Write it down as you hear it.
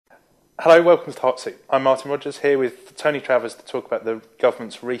Hello, welcome to HotSeat. I'm Martin Rogers here with Tony Travers to talk about the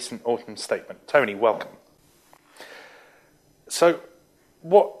government's recent autumn statement. Tony, welcome. So,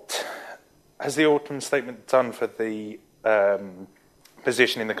 what has the autumn statement done for the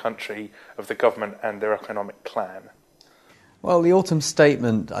position in the country of the government and their economic plan? Well, the autumn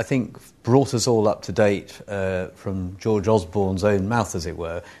statement, I think, brought us all up to date from George Osborne's own mouth, as it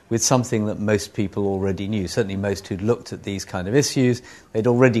were, with something that most people already knew. Certainly most who'd looked at these kind of issues, they'd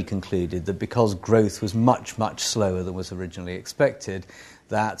already concluded that because growth was much, much slower than was originally expected,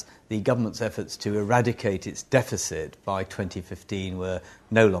 that the government's efforts to eradicate its deficit by 2015 were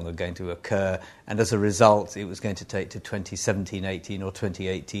no longer going to occur, and as a result, it was going to take to 2017-18 or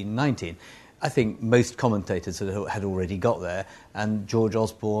 2018-19. I think most commentators had already got there, and George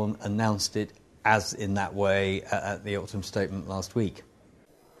Osborne announced it as in that way at the autumn statement last week.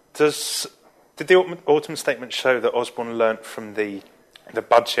 Did the autumn statement show that Osborne learnt from the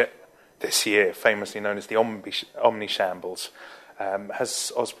budget this year, famously known as the Omni Shambles?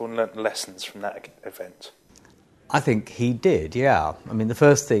 Has Osborne learnt lessons from that event? I think he did, yeah. I mean, the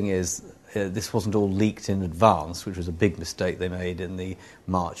first thing is this wasn't all leaked in advance, which was a big mistake they made in the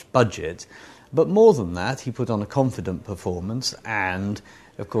March budget. But more than that, he put on a confident performance and,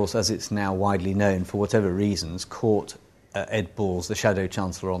 of course, as it's now widely known, for whatever reasons, caught Ed Balls, the Shadow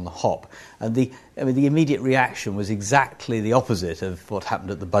Chancellor, on the hop. And the immediate reaction was exactly the opposite of what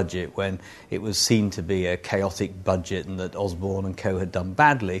happened at the budget, when it was seen to be a chaotic budget and that Osborne and co had done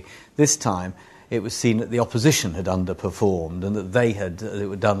badly. This time, it was seen that the opposition had underperformed and that they had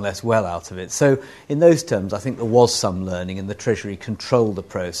done less well out of it. So in those terms, I think there was some learning, and the Treasury controlled the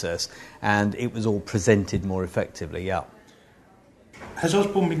process and it was all presented more effectively, yeah. Has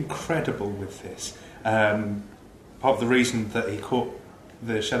Osborne been credible with this? Part of the reason that he caught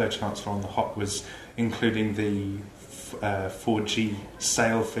the Shadow Chancellor on the hop was including the 4G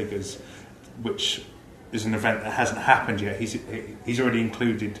sale figures, which is an event that hasn't happened yet. He's already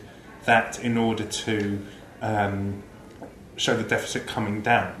included that in order to show the deficit coming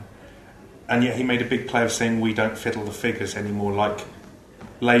down. And yet he made a big play of saying we don't fiddle the figures anymore like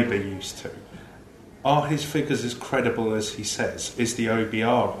Labour used to. Are his figures as credible as he says? Is the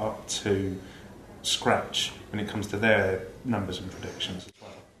OBR up to scratch when it comes to their numbers and predictions as well?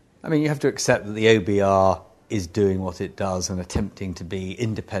 I mean, you have to accept that the OBR is doing what it does and attempting to be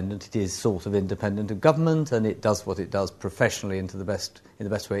independent. It is sort of independent of government, and it does what it does professionally and in the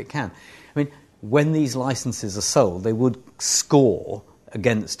best way it can. I mean, when these licences are sold, they would score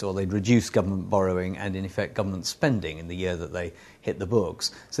against, or they'd reduce government borrowing and, in effect, government spending in the year that they hit the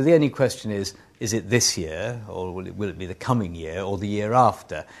books. So the only question is it this year, or will it be the coming year, or the year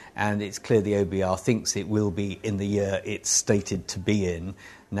after? And it's clear the OBR thinks it will be in the year it's stated to be in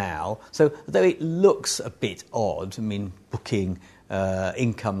now. So though it looks a bit odd, I mean, booking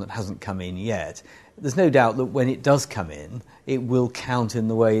income that hasn't come in yet, there's no doubt that when it does come in, it will count in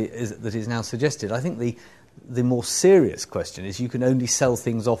the way that is now suggested. I think the more serious question is you can only sell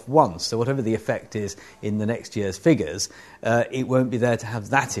things off once. So whatever the effect is in the next year's figures, it won't be there to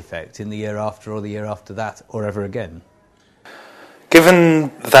have that effect in the year after or the year after that or ever again.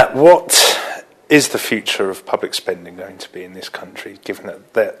 Given that, what is the future of public spending going to be in this country, given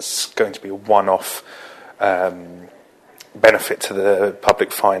that that's going to be a one-off benefit to the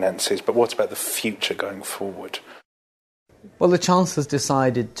public finances, but what about the future going forward? Well, the Chancellor's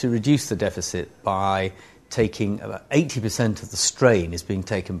decided to reduce the deficit by taking about 80% of the strain is being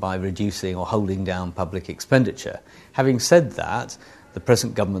taken by reducing or holding down public expenditure. Having said that, the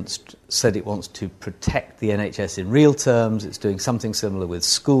present government said it wants to protect the NHS in real terms. It's doing something similar with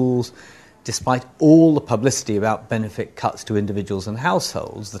schools. Despite all the publicity about benefit cuts to individuals and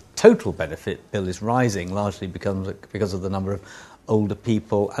households, the total benefit bill is rising, largely because of the number of older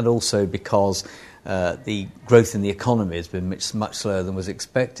people, and also because the growth in the economy has been much slower than was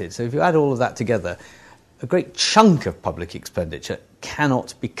expected. So if you add all of that together, a great chunk of public expenditure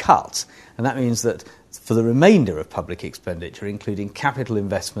cannot be cut. And that means that for the remainder of public expenditure, including capital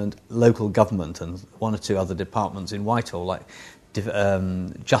investment, local government and one or two other departments in Whitehall, like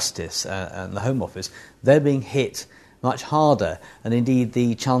Justice and the Home Office, they're being hit much harder. And indeed,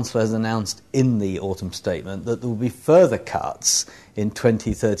 the Chancellor has announced in the autumn statement that there will be further cuts in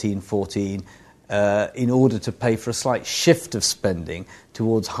 2013-14 in order to pay for a slight shift of spending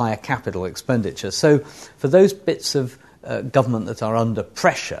towards higher capital expenditure. So for those bits of government that are under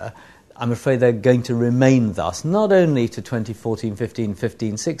pressure, I'm afraid they're going to remain thus, not only to 2014, 15,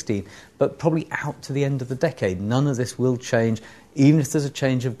 15, 16, but probably out to the end of the decade. None of this will change, even if there's a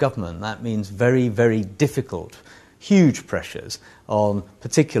change of government. That means very, very difficult, huge pressures on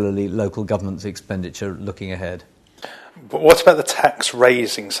particularly local government's expenditure looking ahead. But what about the tax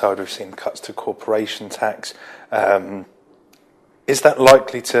raising side? We've seen cuts to corporation tax. Is that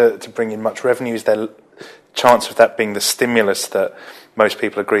likely to bring in much revenue? Is there a chance of that being the stimulus that most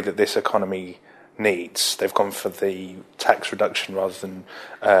people agree that this economy needs? They've gone for the tax reduction rather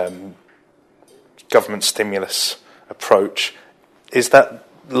than government stimulus approach. Is that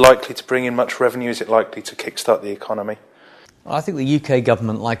likely to bring in much revenue? Is it likely to kickstart the economy? I think the UK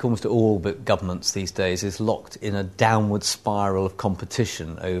government, like almost all but governments these days, is locked in a downward spiral of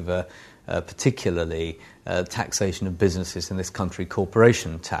competition over particularly taxation of businesses in this country,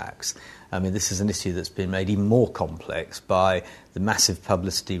 corporation tax. I mean, this is an issue that's been made even more complex by the massive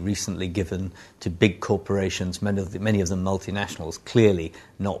publicity recently given to big corporations, many of them multinationals, clearly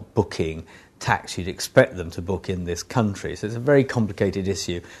not booking tax you'd expect them to book in this country. So it's a very complicated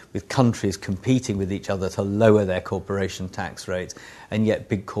issue with countries competing with each other to lower their corporation tax rates, and yet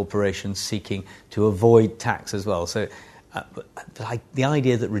big corporations seeking to avoid tax as well. So the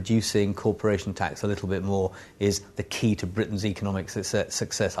idea that reducing corporation tax a little bit more is the key to Britain's economic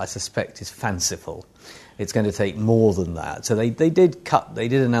success, I suspect, is fanciful. It's going to take more than that. So they did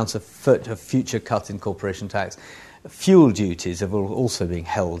announce a future cut in corporation tax. Fuel duties are also being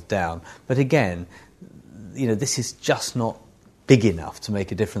held down. But again, this is just not big enough to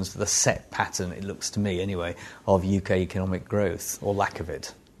make a difference to the set pattern, it looks to me anyway, of UK economic growth, or lack of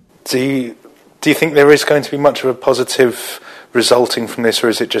it. Do you think there is going to be much of a positive resulting from this, or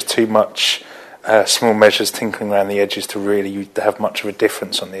is it just too much small measures tinkering around the edges to really have much of a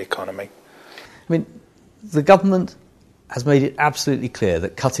difference on the economy? I mean, the government has made it absolutely clear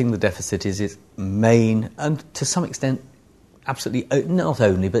that cutting the deficit is its main and, to some extent, absolutely not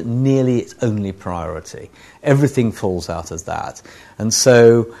only, but nearly its only priority. Everything falls out of that. And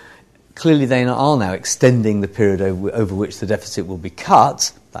so clearly they are now extending the period over which the deficit will be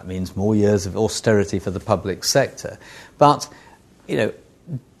cut. That means more years of austerity for the public sector. But,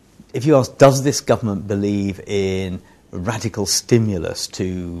 if you ask, does this government believe in radical stimulus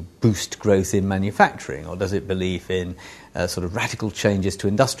to boost growth in manufacturing, or does it believe in sort of radical changes to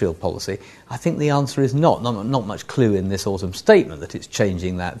industrial policy? I think the answer is not much clue in this autumn statement that it's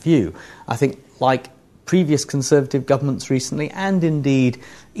changing that view. I think, like previous Conservative governments recently, and indeed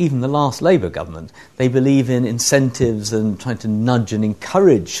even the last Labour government, they believe in incentives and trying to nudge and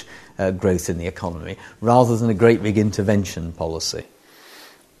encourage growth in the economy rather than a great big intervention policy.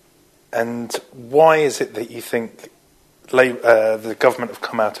 And why is it that you think the government have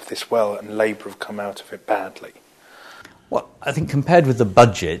come out of this well and Labour have come out of it badly? Well, I think compared with the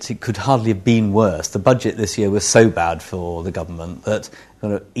budget, it could hardly have been worse. The budget this year was so bad for the government that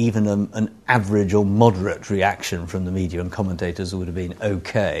even an average or moderate reaction from the media and commentators would have been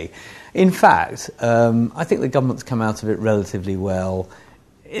okay. In fact, I think the government's come out of it relatively well,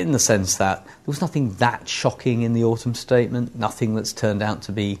 in the sense that there was nothing that shocking in the autumn statement, nothing that's turned out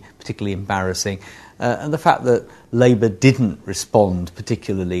to be particularly embarrassing. And the fact that Labour didn't respond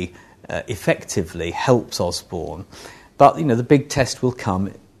particularly effectively helps Osborne. But, the big test will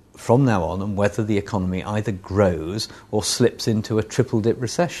come from now on whether the economy either grows or slips into a triple-dip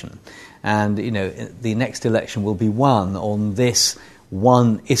recession. And, the next election will be won on this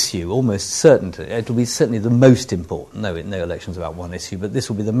one issue, almost certainly. It'll be certainly the most important. No election's about one issue, but this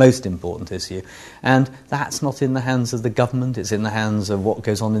will be the most important issue. And that's not in the hands of the government. It's in the hands of what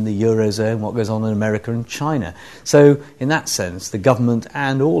goes on in the Eurozone, what goes on in America and China. So, in that sense, the government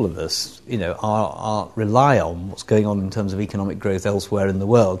and all of us, rely on what's going on in terms of economic growth elsewhere in the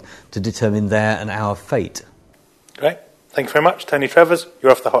world to determine their and our fate. Great. Thank you very much. Tony Travers,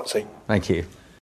 you're off the hot seat. Thank you.